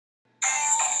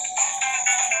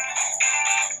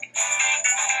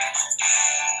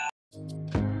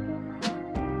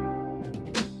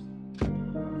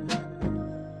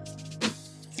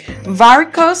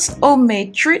Varicose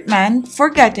homemade treatment for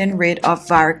getting rid of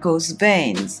varicose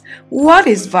veins. What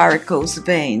is varicose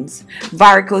veins?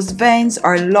 Varicose veins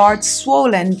are large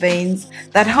swollen veins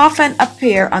that often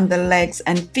appear on the legs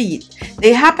and feet.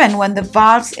 They happen when the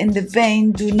valves in the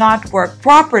vein do not work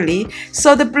properly,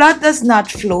 so the blood does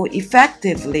not flow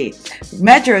effectively.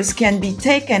 Measures can be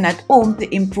taken at home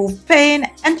to improve pain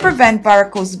and prevent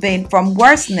varicose vein from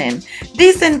worsening.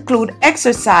 These include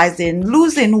exercising,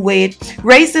 losing weight,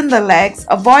 raising the legs,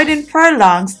 avoiding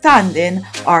prolonged standing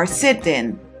or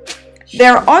sitting.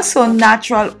 There are also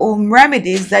natural home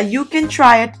remedies that you can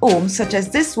try at home, such as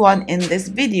this one in this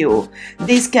video.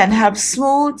 These can help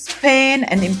smooth pain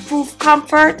and improve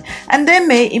comfort, and they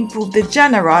may improve the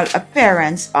general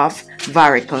appearance of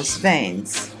varicose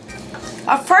veins.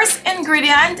 Our first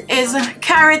ingredient is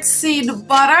carrot seed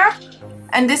butter,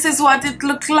 and this is what it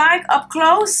looks like up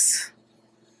close.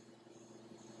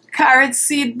 Carrot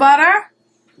seed butter.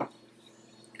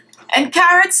 And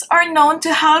carrots are known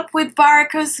to help with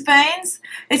varicose veins.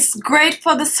 It's great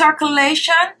for the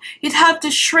circulation. It helps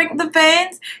to shrink the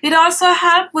veins. It also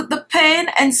helps with the pain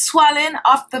and swelling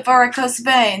of the varicose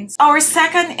veins. Our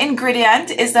second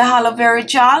ingredient is the aloe vera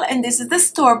gel, and this is the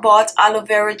store-bought aloe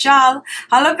vera gel.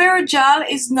 Aloe vera gel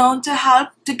is known to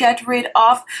help to get rid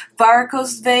of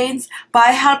varicose veins by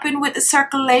helping with the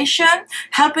circulation,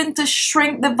 helping to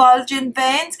shrink the bulging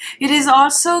veins. It is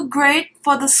also great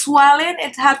for the swelling.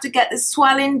 It helps to get the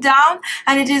swelling down,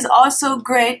 and it is also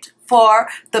great for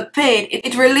the pain.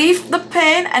 It relieves the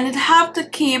pain, and it helps to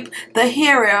keep the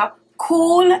area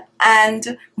cool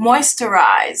and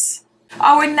moisturized.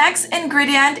 Our next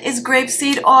ingredient is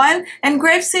grapeseed oil, and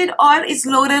grapeseed oil is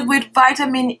loaded with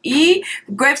vitamin E.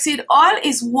 Grapeseed oil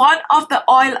is one of the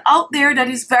oil out there that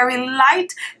is very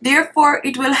light, therefore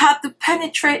it will help to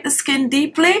penetrate the skin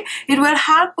deeply. It will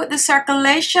help with the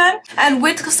circulation, and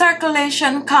with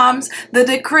circulation comes the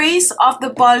decrease of the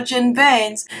bulging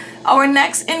veins. Our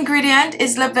next ingredient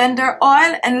is lavender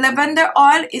oil, and lavender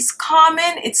oil is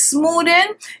calming, it's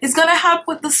smoothing, it's going to help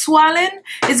with the swelling,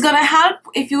 it's going to help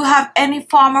if you have any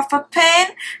form of a pain,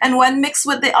 and when mixed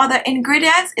with the other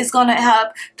ingredients, it's going to help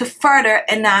to further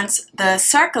enhance the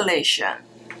circulation.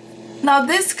 Now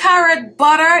this carrot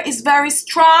butter is very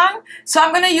strong, so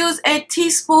I'm going to use a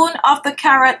teaspoon of the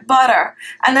carrot butter,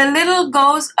 and a little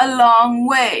goes a long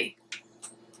way.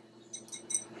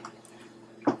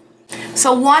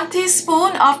 So 1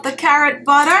 teaspoon of the carrot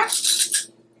butter,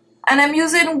 and I'm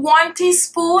using 1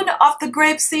 teaspoon of the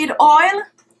grapeseed oil,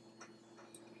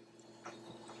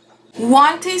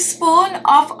 1 teaspoon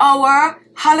of our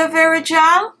aloe vera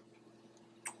gel,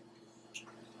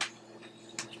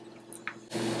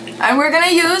 and we're going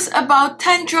to use about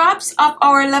 10 drops of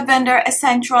our lavender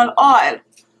essential oil.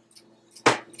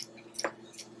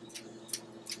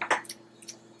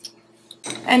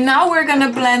 And now we're going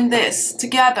to blend this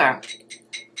together.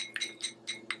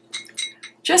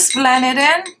 Just blend it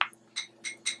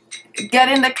in,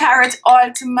 getting the carrot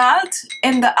oil to melt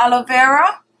in the aloe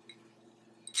vera.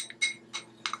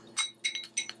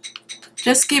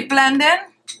 Just keep blending.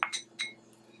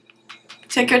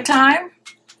 Take your time.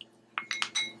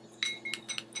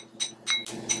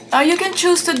 Now you can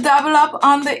choose to double up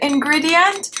on the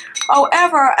ingredient.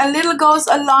 However, a little goes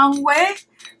a long way.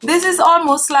 This is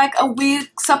almost like a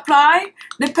week supply,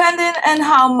 depending on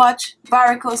how much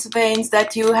varicose veins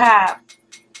that you have.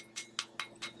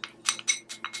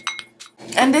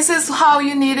 And this is how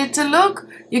you need it to look.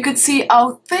 You could see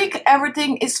how thick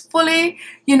everything is fully,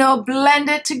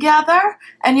 blended together,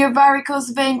 and your varicose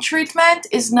vein treatment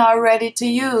is now ready to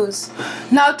use.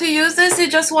 Now to use this, you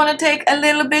just want to take a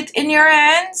little bit in your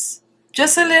hands,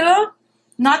 just a little,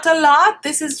 not a lot.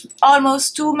 This is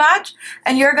almost too much,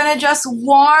 and you're gonna just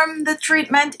warm the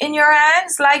treatment in your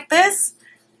hands like this.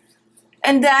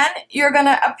 And then you're going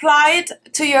to apply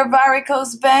it to your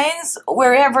varicose veins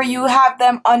wherever you have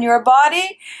them on your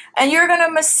body. And you're going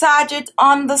to massage it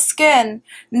on the skin.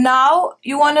 Now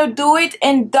you want to do it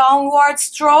in downward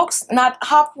strokes, not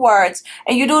upwards.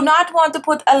 And you do not want to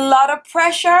put a lot of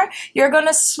pressure. You're going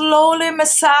to slowly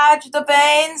massage the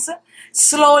veins.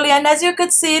 Slowly, and as you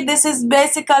could see, this is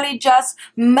basically just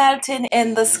melting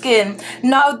in the skin.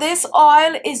 Now this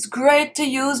oil is great to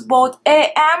use both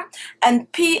AM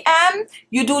and PM.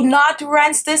 You do not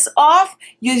rinse this off.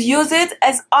 You use it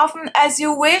as often as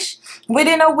you wish.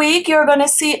 Within a week, you're going to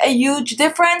see a huge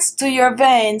difference to your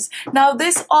veins. Now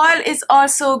this oil is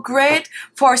also great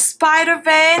for spider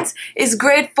veins. It's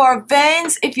great for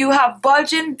veins if you have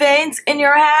bulging veins in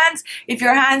your hands. If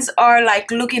your hands are like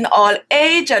looking all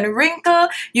aged and wrinkled, wrinkle,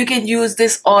 you can use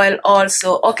this oil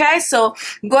also. Okay, so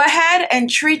go ahead and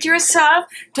treat yourself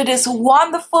to this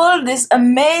wonderful, this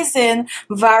amazing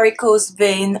varicose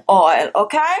vein oil.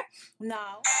 Okay,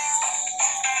 now